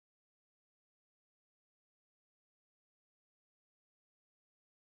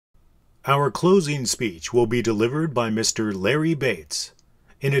Our closing speech will be delivered by Mr. Larry Bates.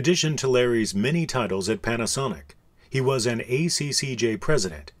 In addition to Larry's many titles at Panasonic, he was an ACCJ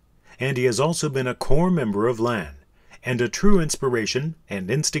president, and he has also been a core member of LLAN, and a true inspiration and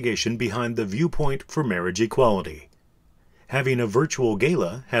instigation behind the viewpoint for marriage equality. Having a virtual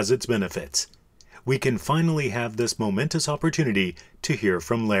gala has its benefits. We can finally have this momentous opportunity to hear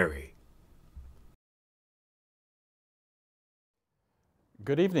from Larry.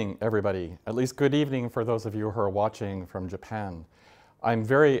 Good evening, everybody. At least good evening for those of you who are watching from Japan. I'm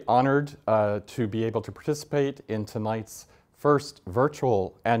very honored to be able to participate in tonight's first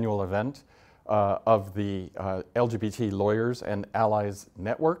virtual annual event of the LGBT Lawyers and Allies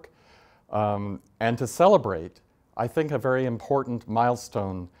Network, and to celebrate, I think, a very important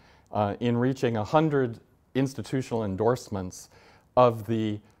milestone in reaching 100 institutional endorsements of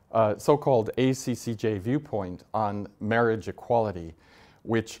the so-called ACCJ viewpoint on marriage equality,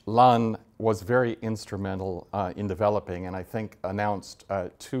 which LLAN was very instrumental in developing, and I think announced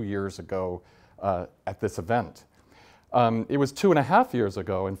 2 years ago at this event. It was 2.5 years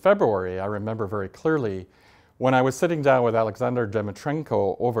ago, in February, I remember very clearly, when I was sitting down with Alexander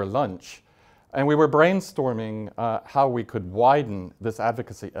Dmytrenko over lunch, and we were brainstorming how we could widen this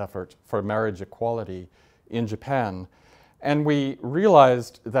advocacy effort for marriage equality in Japan. And we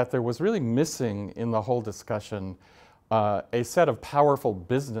realized that there was really missing in the whole discussion a set of powerful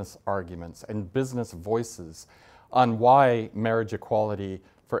business arguments and business voices on why marriage equality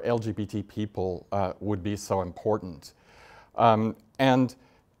for LGBT people would be so important. And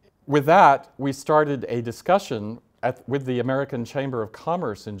with that, we started a discussion with the American Chamber of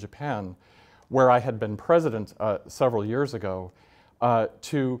Commerce in Japan, where I had been president several years ago,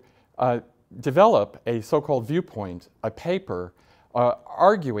 to develop a so-called viewpoint, a paper,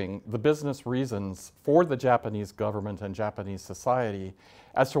 arguing the business reasons for the Japanese government and Japanese society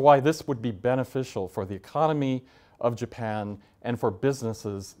as to why this would be beneficial for the economy of Japan and for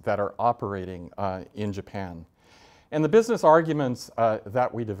businesses that are operating in Japan. And the business arguments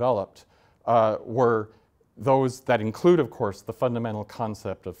that we developed were those that include, of course, the fundamental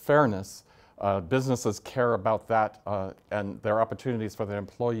concept of fairness. Businesses care about that and their opportunities for their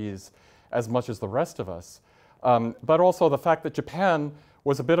employees as much as the rest of us. But also the fact that Japan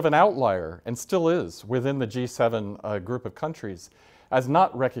was a bit of an outlier, and still is, within the G7 group of countries, as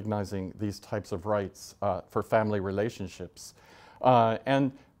not recognizing these types of rights for family relationships.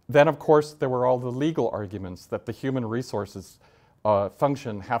 And then, of course, there were all the legal arguments that the human resources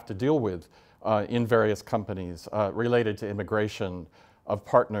function have to deal with in various companies related to immigration of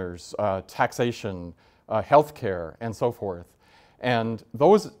partners, taxation, healthcare, and so forth. And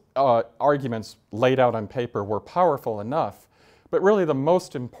those arguments laid out on paper were powerful enough, but really the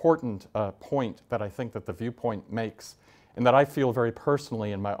most important point that I think that the viewpoint makes, and that I feel very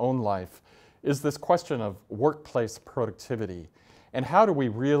personally in my own life, is this question of workplace productivity. And how do we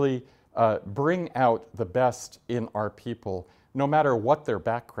really bring out the best in our people, no matter what their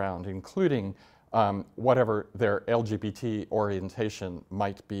background, including whatever their LGBT orientation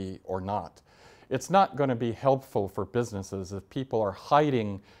might be or not. It's not going to be helpful for businesses if people are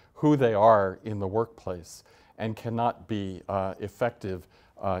hiding who they are in the workplace and cannot be effective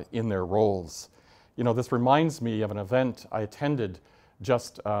in their roles. You know, this reminds me of an event I attended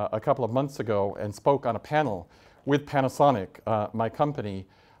just a couple of months ago and spoke on a panel with Panasonic, my company,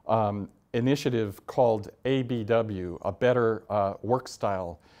 initiative called ABW, a better work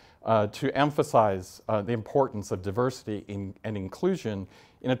style, to emphasize the importance of diversity and inclusion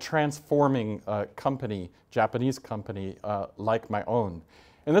in a transforming company, Japanese company like my own.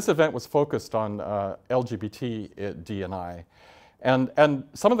 And this event was focused on LGBT D&I. And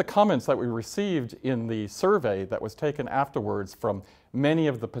some of the comments that we received in the survey that was taken afterwards from many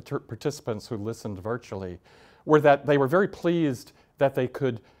of the participants who listened virtually were that they were very pleased that they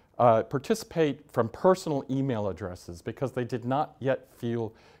could participate from personal email addresses because they did not yet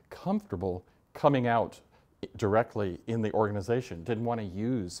feel comfortable coming out directly in the organization, didn't want to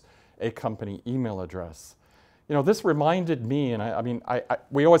use a company email address. You know, this reminded me, and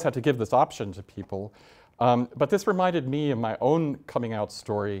we always had to give this option to people, but this reminded me of my own coming out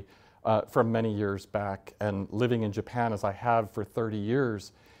story from many years back and living in Japan as I have for 30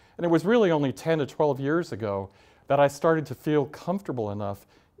 years. And it was really only 10 to 12 years ago that I started to feel comfortable enough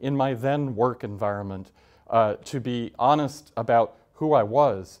in my then work environment to be honest about who I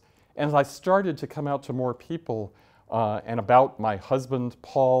was. And as I started to come out to more people and about my husband,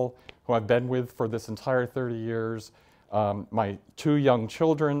 Paul, who I've been with for this entire 30 years, my 2 young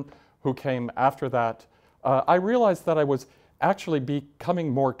children who came after that, I realized that I was actually becoming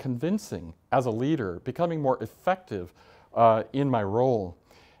more convincing as a leader, becoming more effective in my role.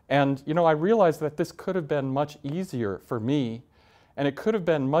 And I realized that this could have been much easier for me, and it could have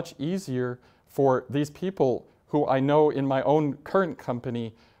been much easier for these people who I know in my own current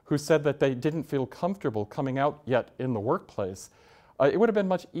company who said that they didn't feel comfortable coming out yet in the workplace. It would have been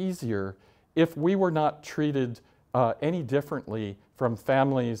much easier if we were not treated any differently from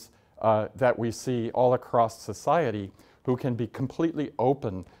families that we see all across society who can be completely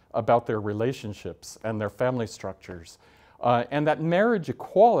open about their relationships and their family structures. And that marriage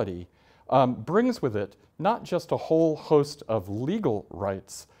equality brings with it not just a whole host of legal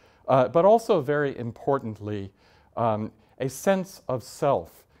rights, but also, very importantly, a sense of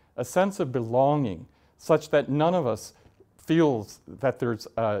self, a sense of belonging, such that none of us feels that there's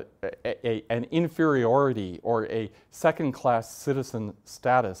an inferiority or a second-class citizen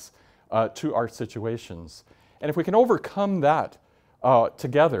status to our situations. And if we can overcome that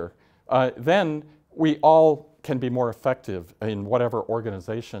together, then we all can be more effective in whatever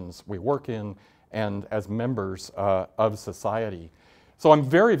organizations we work in and as members of society. So I'm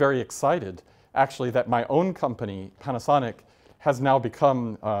very, very excited, actually, that my own company, Panasonic, has now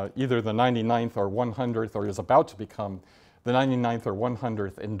become either the 99th or 100th, or is about to become the 99th or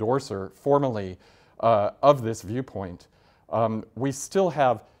 100th endorser formally of this viewpoint. We still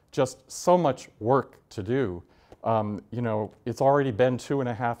have just so much work to do. It's already been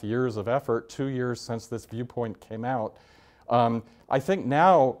 2.5 years of effort, 2 years since this viewpoint came out. I think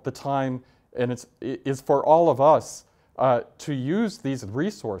now the time is for all of us to use these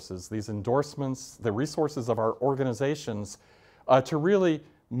resources, these endorsements, the resources of our organizations, to really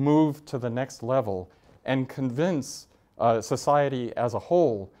move to the next level and convince society as a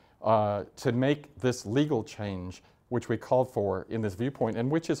whole to make this legal change which we called for in this viewpoint, and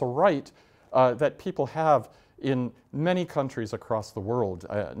which is a right that people have in many countries across the world,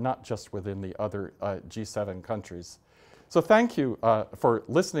 not just within the other G7 countries. So thank you for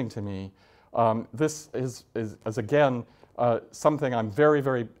listening to me. This is again, something I'm very,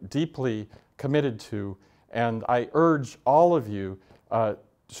 very deeply committed to, and I urge all of you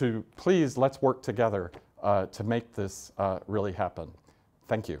to please, let's work together to make this really happen.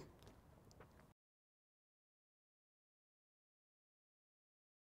 Thank you.